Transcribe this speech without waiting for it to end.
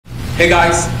Hey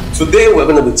guys, today we're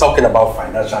going to be talking about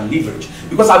financial leverage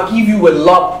because I'll give you a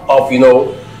lot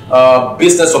of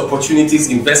business opportunities,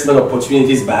 investment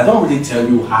opportunities, but I don't really tell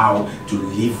you how to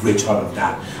leverage all of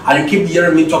that. And you keep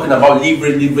hearing me talking about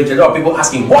leverage. A lot of people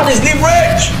asking, what is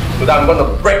leverage? So that I'm going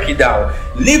to break it down.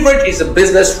 Leverage is a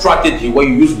business strategy where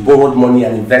you use borrowed money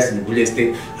and invest in real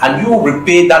estate, and you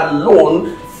repay that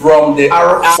loan from the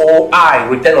ROI,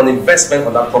 return on investment,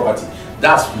 on that property.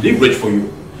 That's leverage for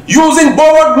you. Using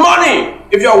borrowed money.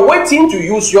 If you're waiting to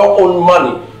use your own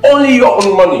money, only your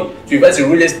own money, to invest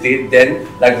in real estate, then,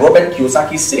 like Robert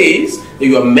Kiyosaki says, that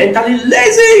you are mentally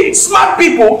lazy. Smart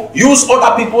people use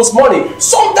other people's money.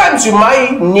 Sometimes you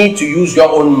might need to use your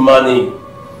own money.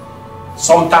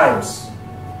 Sometimes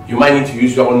you might need to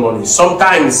use your own money.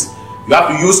 Sometimes you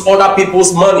have to use other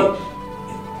people's money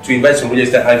to invest in real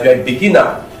estate. And if you're a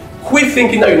beginner, quit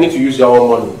thinking that you need to use your own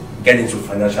money. Get into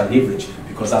financial leverage,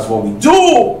 because that's what we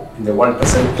do in the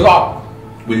 1% Club.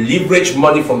 We leverage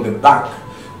money from the bank.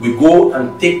 We go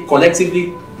and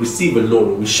collectively receive a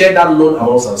loan. We share that loan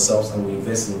amongst ourselves and we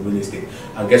invest in real estate.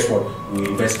 And guess what? We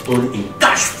invest only in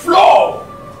cash flow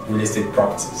real estate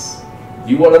properties.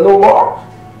 You want to know more?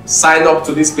 Sign up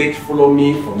to this page, follow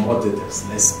me for more details.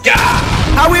 Let's go!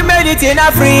 How we made it in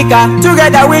Africa,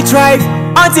 together we thrive.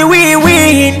 Until we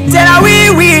win, tell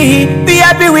we win.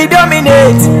 VIP we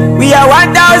dominate. We are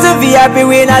 1,000 VIP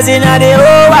winners in the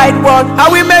whole wide world.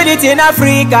 How we made it in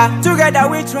Africa, together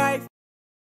we thrive.